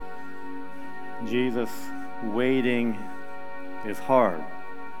Jesus, waiting is hard.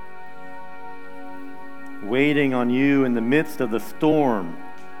 Waiting on you in the midst of the storm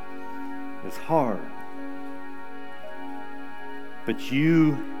is hard. But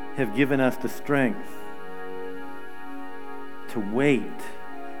you have given us the strength to wait,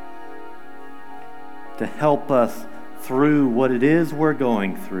 to help us through what it is we're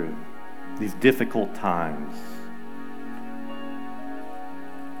going through, these difficult times.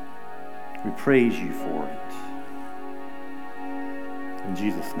 We praise you for it. In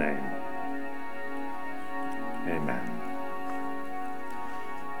Jesus' name, amen.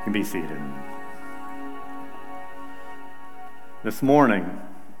 You can be seated. This morning,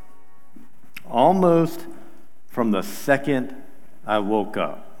 almost from the second I woke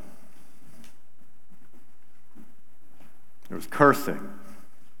up, there was cursing,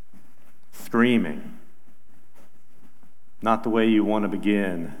 screaming. Not the way you want to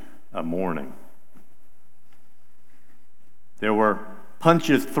begin a morning. There were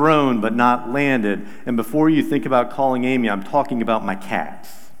punches thrown but not landed. And before you think about calling Amy, I'm talking about my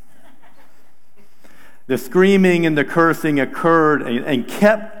cats. The screaming and the cursing occurred and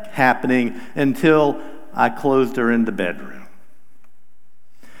kept happening until I closed her in the bedroom.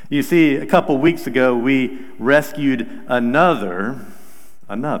 You see, a couple weeks ago, we rescued another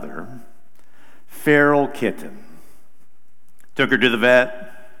feral kitten. Took her to the vet.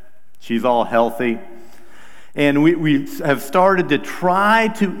 She's all healthy. And we have started to try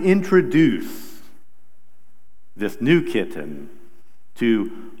to introduce this new kitten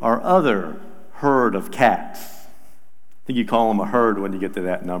to our other herd of cats. I think you call them a herd when you get to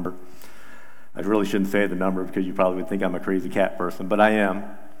that number. I really shouldn't say the number because you probably would think I'm a crazy cat person, but I am.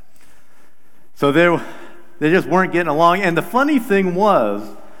 So they just weren't getting along. And the funny thing was,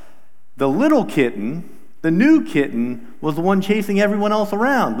 the little kitten, the new kitten, was the one chasing everyone else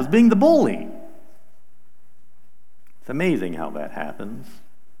around, was being the bully. It's amazing how that happens.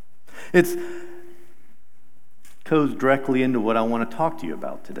 It goes directly into what I want to talk to you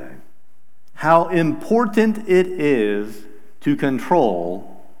about today. How important it is to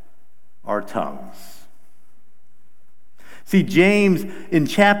control our tongues. See, James in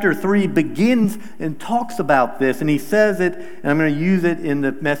chapter 3 begins and talks about this, and he says it, and I'm going to use it in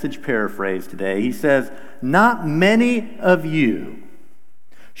the Message paraphrase today. He says, "Not many of you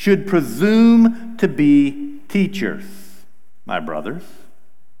should presume to be teachers, my brothers,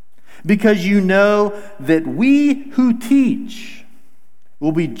 because you know that we who teach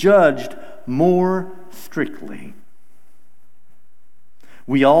will be judged more strictly.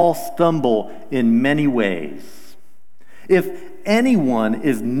 We all stumble in many ways. If anyone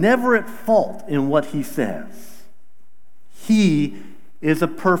is never at fault in what he says, he is a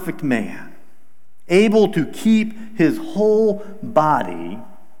perfect man, able to keep his whole body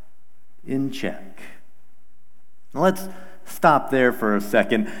in check." Now let's stop there for a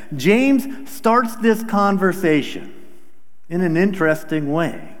second. James starts this conversation in an interesting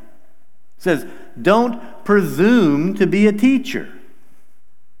way. He says, don't presume to be a teacher.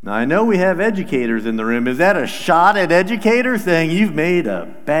 Now, I know we have educators in the room. Is that a shot at educators saying you've made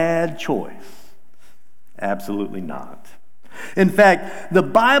a bad choice? Absolutely not. In fact, the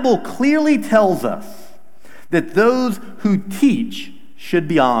Bible clearly tells us that those who teach should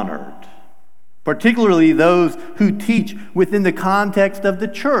be honored, particularly those who teach within the context of the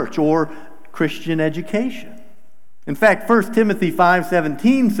church or Christian education. In fact, 1 Timothy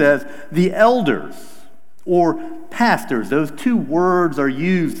 5:17 says, the elders or pastors, those two words are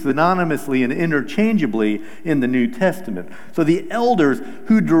used synonymously and interchangeably in the New Testament. So the elders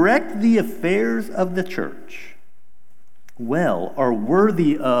who direct the affairs of the church, are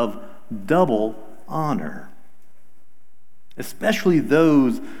worthy of double honor, especially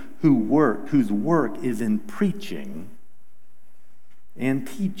those whose work is in preaching and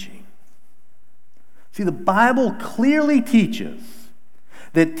teaching. See, the Bible clearly teaches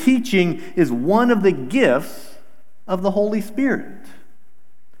that teaching is one of the gifts of the Holy Spirit.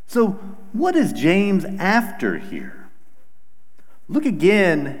 So, what is James after here? Look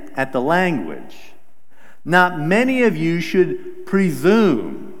again at the language. Not many of you should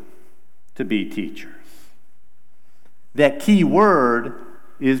presume to be teachers. That key word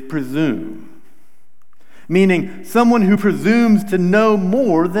is presume, meaning someone who presumes to know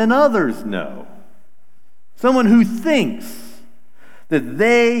more than others know. Someone who thinks that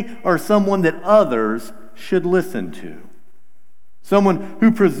they are someone that others should listen to. Someone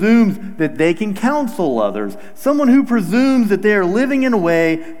who presumes that they can counsel others. Someone who presumes that they are living in a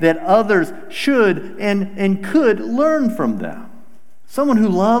way that others should and could learn from them. Someone who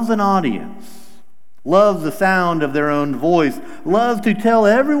loves an audience. loves the sound of their own voice, loves to tell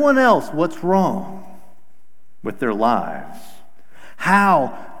everyone else what's wrong with their lives,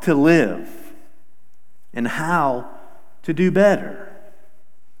 how to live, and how to do better.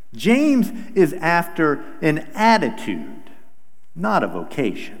 James is after an attitude, not a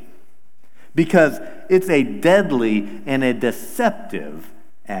vocation, because it's a deadly and a deceptive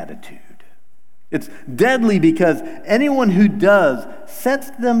attitude. It's deadly because anyone who does sets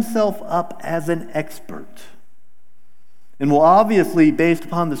themselves up as an expert and will obviously, based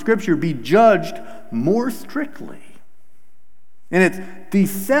upon the Scripture, be judged more strictly. And it's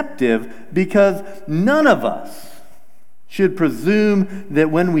deceptive because none of us should presume that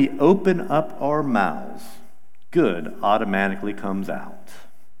when we open up our mouths, good automatically comes out.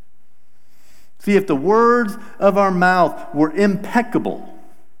 See, if the words of our mouth were impeccable,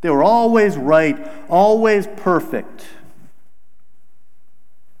 they were always right, always perfect,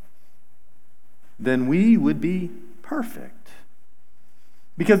 then we would be perfect.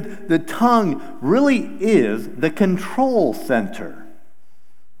 Because the tongue really is the control center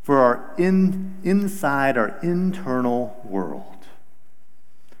for our inside our internal world.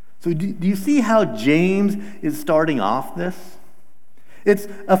 So do you see how James is starting off this? It's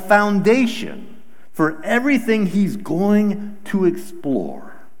a foundation for everything he's going to explore.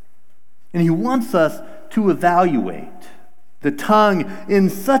 And he wants us to evaluate the tongue in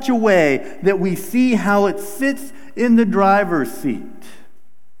such a way that we see how it sits in the driver's seat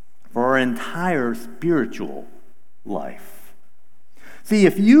for our entire spiritual life. See,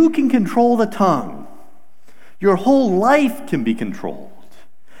 if you can control the tongue, your whole life can be controlled.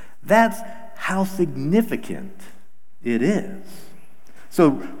 That's how significant it is. So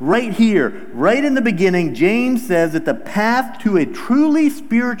right here, right in the beginning, James says that the path to a truly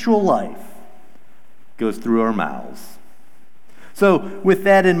spiritual life goes through our mouths. So with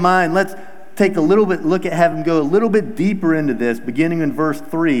that in mind, let's take a little bit, have him go a little bit deeper into this. Beginning in verse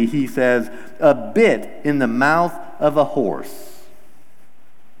 3, he says, "A bit in the mouth of a horse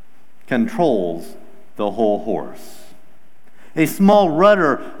controls the whole horse. A small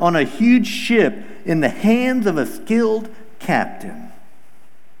rudder on a huge ship in the hands of a skilled captain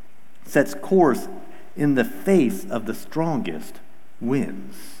sets course in the face of the strongest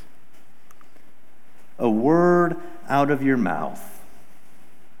winds." A word out of your mouth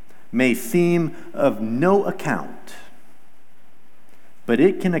may seem of no account, but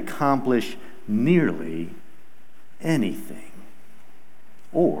it can accomplish nearly anything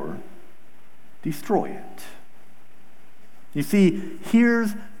or destroy it. You see,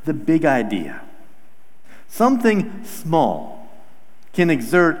 here's the big idea. Something small can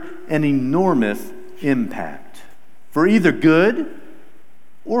exert an enormous impact for either good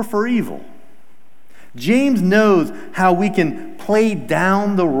or for evil. James knows how we can play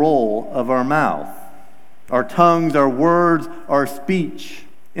down the role of our mouth, our tongues, our words, our speech,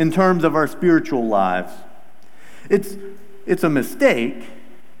 in terms of our spiritual lives. It's a mistake,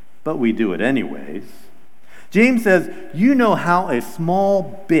 but we do it anyways. James says, you know how a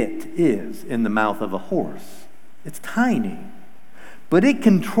small bit is in the mouth of a horse. It's tiny, but it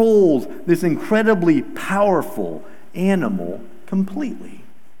controls this incredibly powerful animal completely.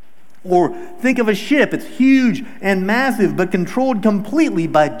 Or think of a ship. It's huge and massive, but controlled completely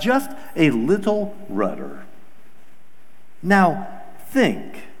by just a little rudder. Now,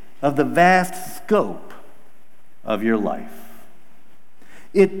 think of the vast scope of your life.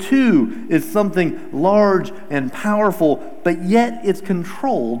 It too is something large and powerful, but yet it's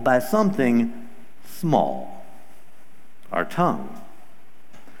controlled by something small, our tongue.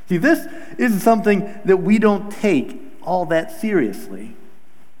 See, this is something that we don't take all that seriously.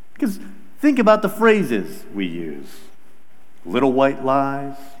 Because think about the phrases we use. Little white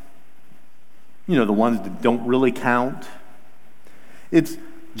lies. The ones that don't really count. It's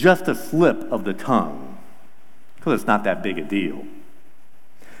just a slip of the tongue, because it's not that big a deal.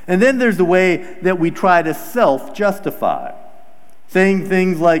 And then there's the way that we try to self-justify, saying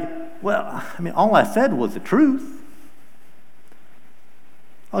things like, well, all I said was the truth.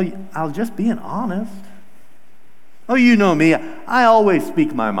 Oh, I was just being honest. Oh, you know me, I always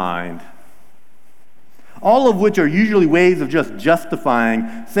speak my mind. All of which are usually ways of just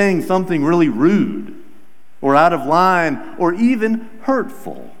justifying saying something really rude or out of line or even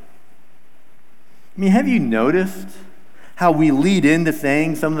hurtful. Have you noticed how we lead into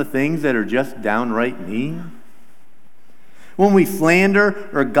saying some of the things that are just downright mean? When we slander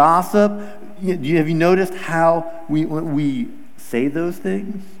or gossip, have you noticed how we say those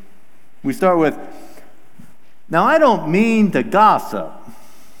things? We start with, now I don't mean to gossip,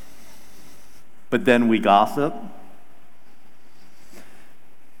 but then we gossip.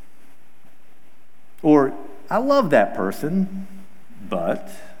 Or, I love that person,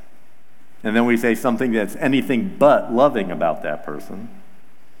 but, and then we say something that's anything but loving about that person.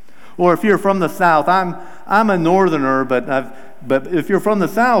 Or if you're from the South, I'm a northerner, but if you're from the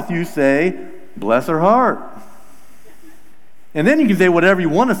South, you say, bless her heart. And then you can say whatever you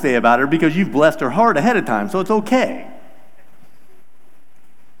want to say about her because you've blessed her heart ahead of time, so it's okay.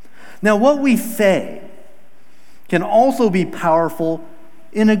 Now, what we say can also be powerful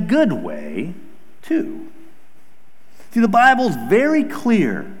in a good way, too. See, the Bible's very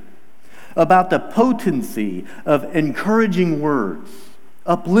clear about the potency of encouraging words,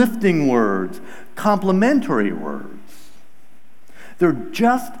 uplifting words, complimentary words. They're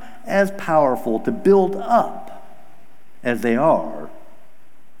just as powerful to build up as they are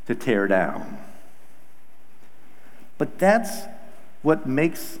to tear down. But that's what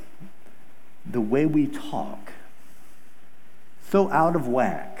makes the way we talk so out of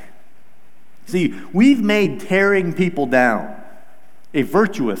whack. See, we've made tearing people down a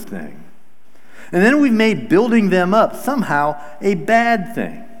virtuous thing. And then we've made building them up somehow a bad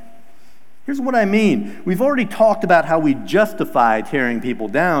thing. Here's what I mean. We've already talked about how we justify tearing people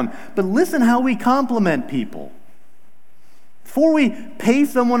down, but listen how we compliment people. Before we pay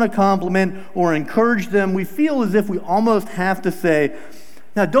someone a compliment or encourage them, we feel as if we almost have to say,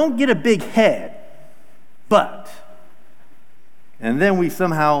 now don't get a big head, but. And then we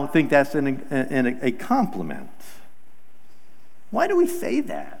somehow think that's a compliment. Why do we say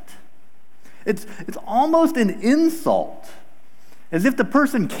that? It's almost an insult, as if the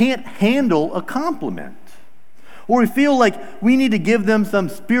person can't handle a compliment. Or we feel like we need to give them some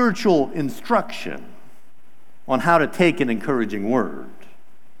spiritual instruction on how to take an encouraging word.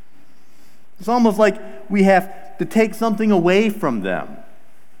 It's almost like we have to take something away from them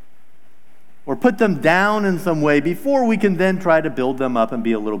or put them down in some way before we can then try to build them up and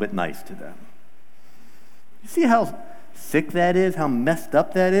be a little bit nice to them. You see how sick that is, how messed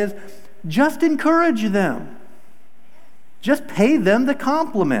up that is? Just encourage them. Just pay them the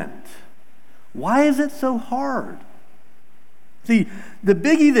compliment. Why is it so hard? See, the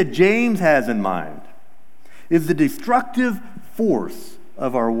biggie that James has in mind is the destructive force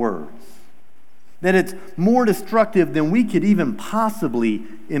of our words. That it's more destructive than we could even possibly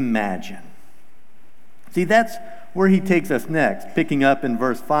imagine. See, that's where he takes us next, picking up in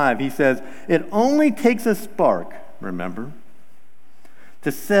verse 5. He says, it only takes a spark, remember,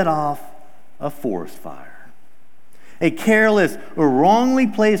 to set off a forest fire. A careless or wrongly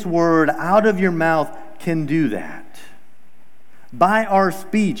placed word out of your mouth can do that. By our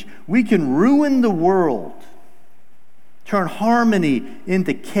speech, we can ruin the world, turn harmony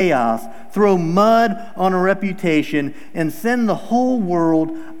into chaos, throw mud on a reputation, and send the whole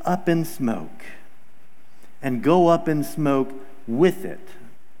world up in smoke. And go up in smoke with it.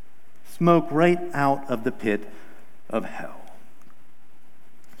 Smoke right out of the pit of hell.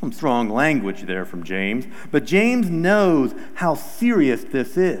 Some strong language there from James, but James knows how serious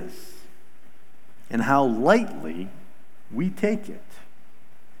this is and how lightly we take it.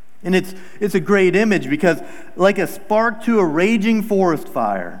 And it's a great image because, like a spark to a raging forest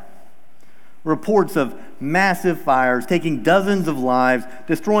fire, reports of massive fires taking dozens of lives,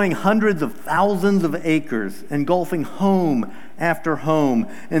 destroying hundreds of thousands of acres, engulfing home after home.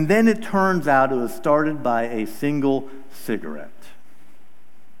 And then it turns out it was started by a single cigarette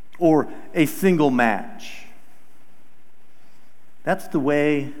or a single match. That's the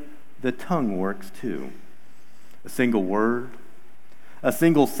way the tongue works too. A single word, a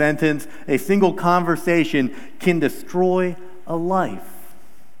single sentence, a single conversation can destroy a life,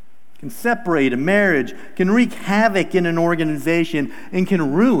 can separate a marriage, can wreak havoc in an organization, and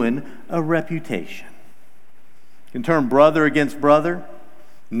can ruin a reputation. Can turn brother against brother,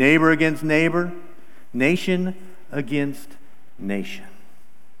 neighbor against neighbor, nation against nation.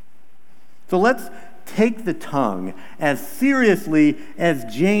 So let's take the tongue as seriously as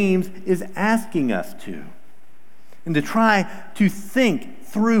James is asking us to, and to try to think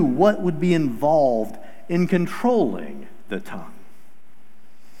through what would be involved in controlling the tongue.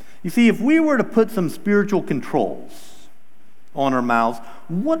 You see, if we were to put some spiritual controls on our mouths,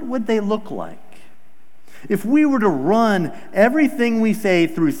 what would they look like? If we were to run everything we say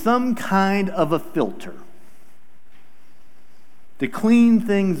through some kind of a filter to clean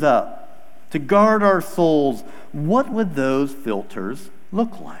things up, to guard our souls, what would those filters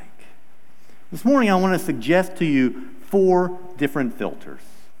look like? This morning I want to suggest to you 4 different filters.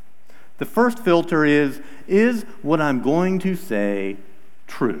 The first filter is what I'm going to say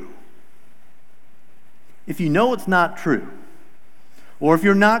true? If you know it's not true, or if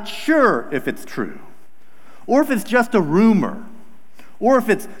you're not sure if it's true, or if it's just a rumor, Or if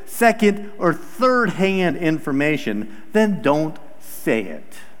it's second or third-hand information, then don't say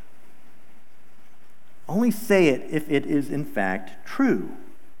it. Only say it if it is in fact true.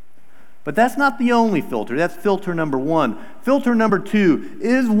 But that's not the only filter. That's filter number one. Filter number two,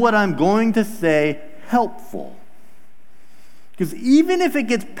 is what I'm going to say helpful? Because even if it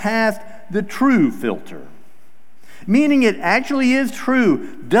gets past the true filter, meaning it actually is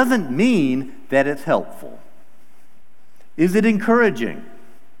true, doesn't mean that it's helpful. Is it encouraging?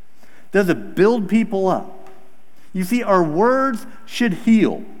 Does it build people up? You see, our words should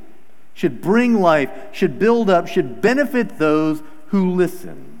heal, should bring life, should build up, should benefit those who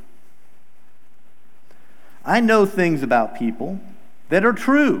listen. I know things about people that are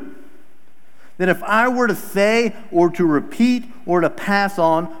true, that if I were to say or to repeat or to pass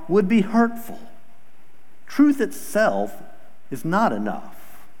on would be hurtful. Truth itself is not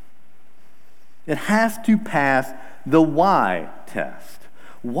enough. It has to pass the why test.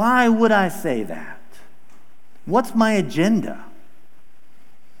 Why would I say that? What's my agenda?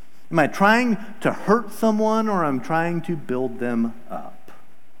 Am I trying to hurt someone or am I trying to build them up?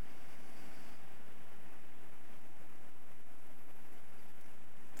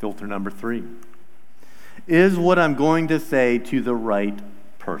 Filter number 3. Is what I'm going to say to the right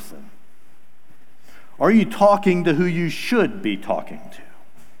person? Are you talking to who you should be talking to?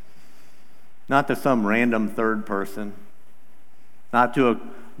 Not to some random third person, not to a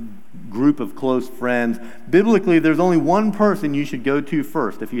group of close friends. Biblically, there's only one person you should go to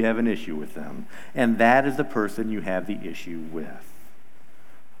first if you have an issue with them, and that is the person you have the issue with.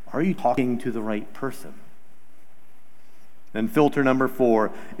 Are you talking to the right person? Then filter number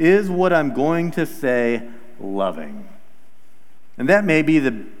 4, is what I'm going to say loving? And that may be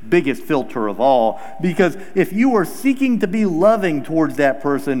the biggest filter of all, because if you were seeking to be loving towards that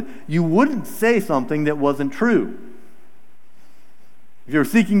person, you wouldn't say something that wasn't true. If you're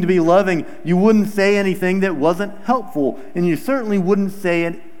seeking to be loving, you wouldn't say anything that wasn't helpful, and you certainly wouldn't say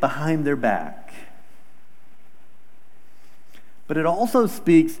it behind their back. But it also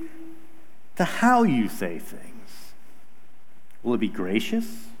speaks to how you say things. Will it be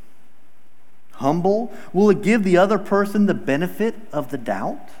gracious? Humble? Will it give the other person the benefit of the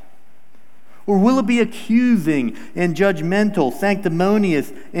doubt? Or will it be accusing and judgmental,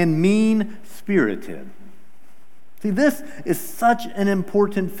 sanctimonious, and mean-spirited? See, this is such an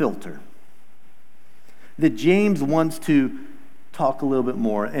important filter that James wants to talk a little bit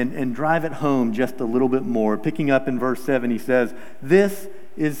more and drive it home just a little bit more. Picking up in verse 7, he says, this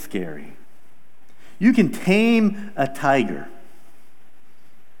is scary. You can tame a tiger,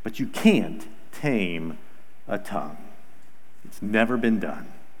 but you can't tame a tongue. It's never been done.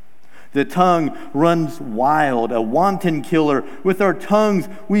 The tongue runs wild, a wanton killer. With our tongues,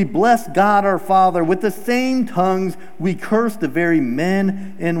 we bless God our Father. With the same tongues, we curse the very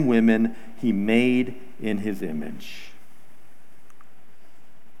men and women He made in His image.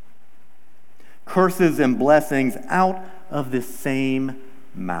 Curses and blessings out of the same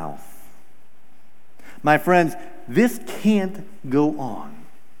mouth. My friends, this can't go on.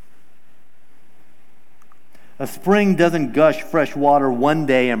 A spring doesn't gush fresh water one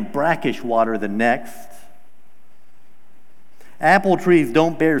day and brackish water the next. Apple trees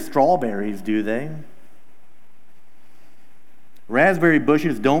don't bear strawberries, do they? Raspberry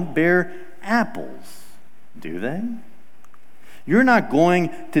bushes don't bear apples, do they? You're not going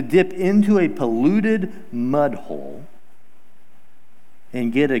to dip into a polluted mud hole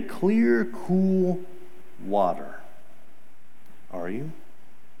and get a clear, cool water, are you?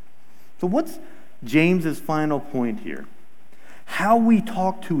 So what's James's final point here? How we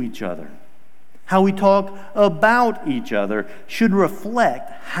talk to each other, how we talk about each other should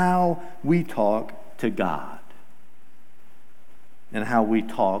reflect how we talk to God and how we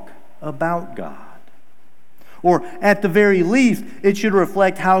talk about God. Or at the very least, it should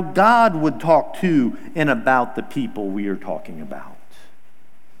reflect how God would talk to and about the people we are talking about.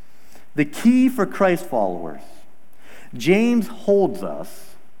 The key for Christ followers, James holds us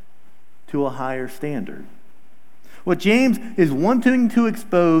to a higher standard. What James is wanting to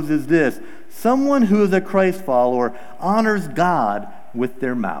expose is this: someone who is a Christ follower honors God with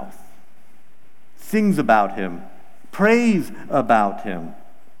their mouth, sings about Him, prays about Him,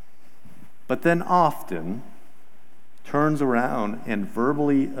 but then often turns around and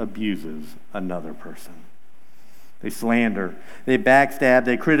verbally abuses another person. They slander, they backstab,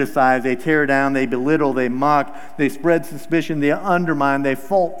 they criticize, they tear down, they belittle, they mock, they spread suspicion, they undermine, they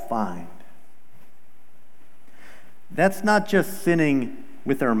fault find. That's not just sinning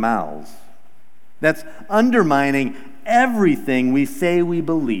with our mouths. That's undermining everything we say we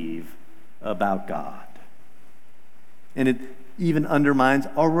believe about God. And it even undermines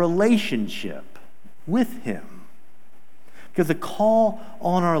our relationship with him. Because the call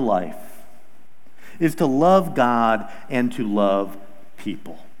on our life is to love God and to love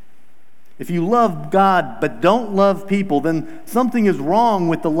people. If you love God but don't love people, then something is wrong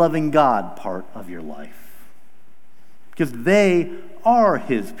with the loving God part of your life. Because they are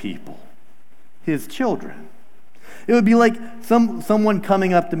his people, his children. It would be like someone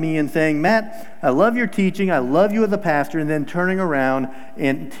coming up to me and saying, Matt, I love your teaching, I love you as a pastor, and then turning around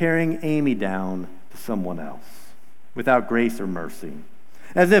and tearing Amy down to someone else without grace or mercy.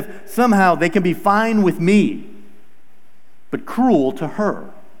 As if somehow they can be fine with me, but cruel to her.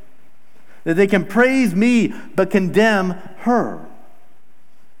 That they can praise me, but condemn her.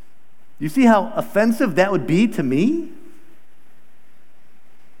 You see how offensive that would be to me?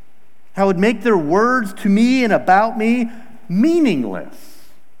 How it would make their words to me and about me meaningless.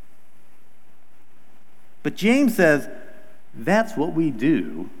 But James says that's what we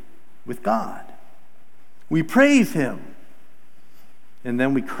do with God. We praise him, and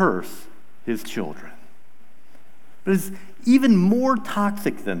then we curse his children. But it's even more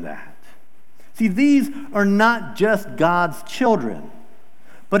toxic than that. See, these are not just God's children,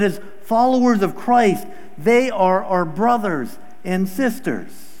 but as followers of Christ, they are our brothers and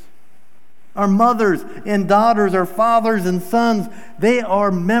sisters. Our mothers and daughters, our fathers and sons, they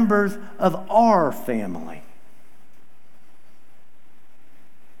are members of our family.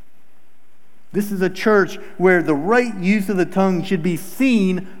 This is a church where the right use of the tongue should be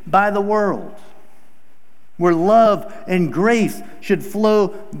seen by the world, where love and grace should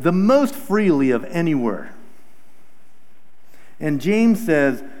flow the most freely of anywhere. And James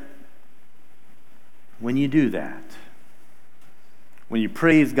says, when you do that, when you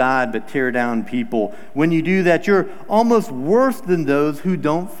praise God but tear down people, when you do that, you're almost worse than those who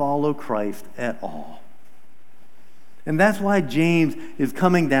don't follow Christ at all. And that's why James is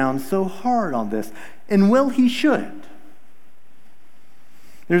coming down so hard on this. And well, he should.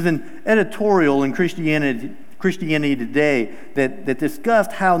 There's an editorial in Christianity Today that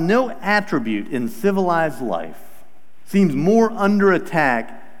discussed how no attribute in civilized life seems more under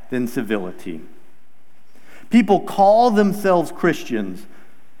attack than civility. People call themselves Christians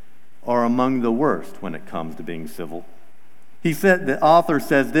are among the worst when it comes to being civil. The author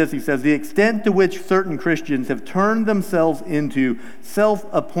says this, he says, the extent to which certain Christians have turned themselves into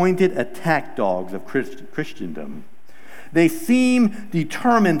self-appointed attack dogs of Christendom. They seem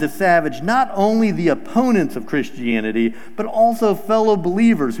determined to savage not only the opponents of Christianity, but also fellow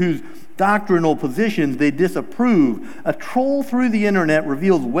believers whose doctrinal positions they disapprove. A troll through the internet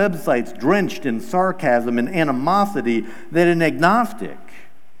reveals websites drenched in sarcasm and animosity that an agnostic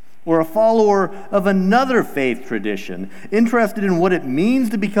or a follower of another faith tradition, interested in what it means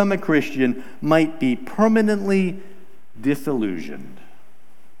to become a Christian, might be permanently disillusioned.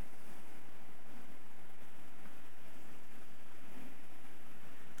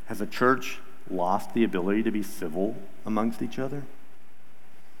 Has a church lost the ability to be civil amongst each other?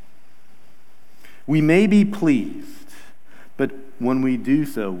 We may be pleased, but when we do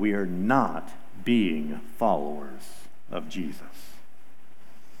so, we are not being followers of Jesus.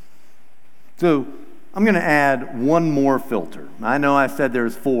 So I'm going to add one more filter. I know I said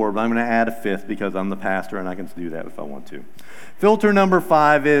there's 4, but I'm going to add a 5th because I'm the pastor and I can do that if I want to. Filter number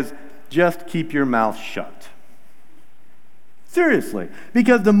 5 is just keep your mouth shut. Seriously,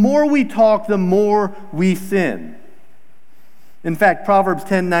 because the more we talk, the more we sin. In fact, Proverbs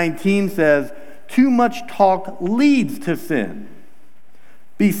 10:19 says, too much talk leads to sin.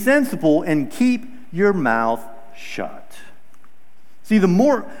 Be sensible and keep your mouth shut. See, the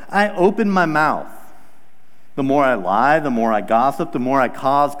more I open my mouth, the more I lie, the more I gossip, the more I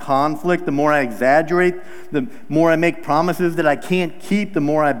cause conflict, the more I exaggerate, the more I make promises that I can't keep, the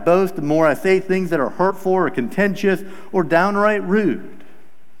more I boast, the more I say things that are hurtful or contentious or downright rude.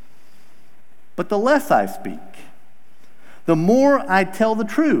 But the less I speak, the more I tell the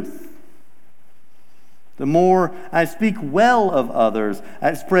truth. The more I speak well of others,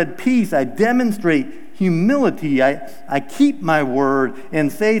 I spread peace, I demonstrate humility, I keep my word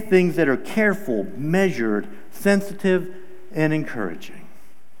and say things that are careful, measured, sensitive, and encouraging.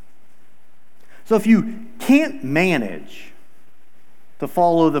 So if you can't manage to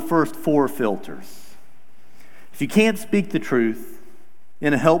follow the first 4 filters, if you can't speak the truth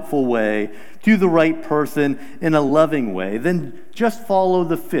in a helpful way to the right person in a loving way, then just follow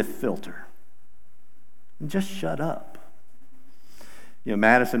the 5th filter. And just shut up. You know,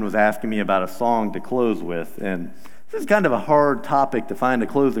 Madison was asking me about a song to close with, and this is kind of a hard topic to find a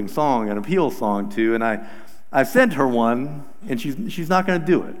closing song, an appeal song to, and I I sent her one, and she's not going to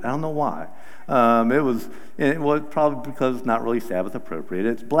do it. I don't know why. It was probably because it's not really Sabbath appropriate.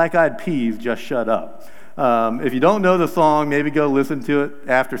 It's Black Eyed Peas, Just Shut Up. If you don't know the song, maybe go listen to it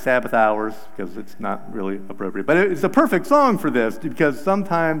after Sabbath hours, because it's not really appropriate. But it's a perfect song for this, because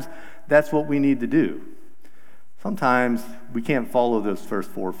sometimes that's what we need to do. Sometimes we can't follow those first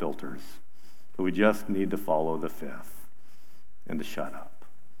 4 filters, but we just need to follow the 5th, and to shut up.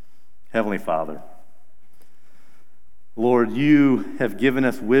 Heavenly Father, Lord, you have given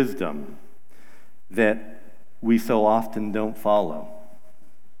us wisdom that we so often don't follow.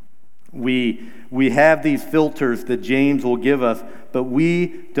 We have these filters that James will give us, but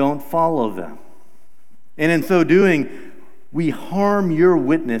we don't follow them. And in so doing, we harm your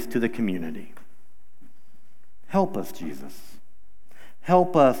witness to the community. Help us, Jesus.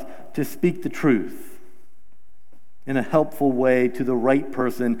 Help us to speak the truth in a helpful way to the right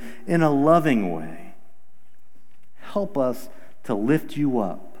person, in a loving way. Help us to lift you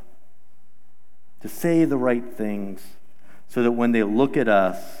up, to say the right things, so that when they look at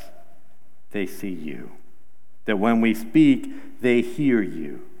us, they see you. That when we speak, they hear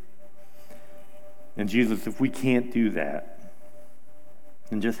you. And Jesus, if we can't do that,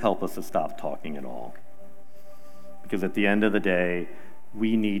 then just help us to stop talking at all. Because at the end of the day,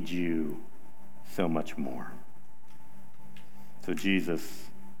 we need you so much more. So Jesus,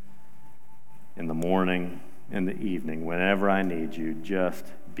 in the morning, in the evening, whenever I need you, just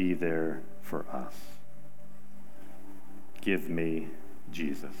be there for us. Give me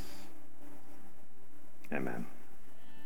Jesus. Amen.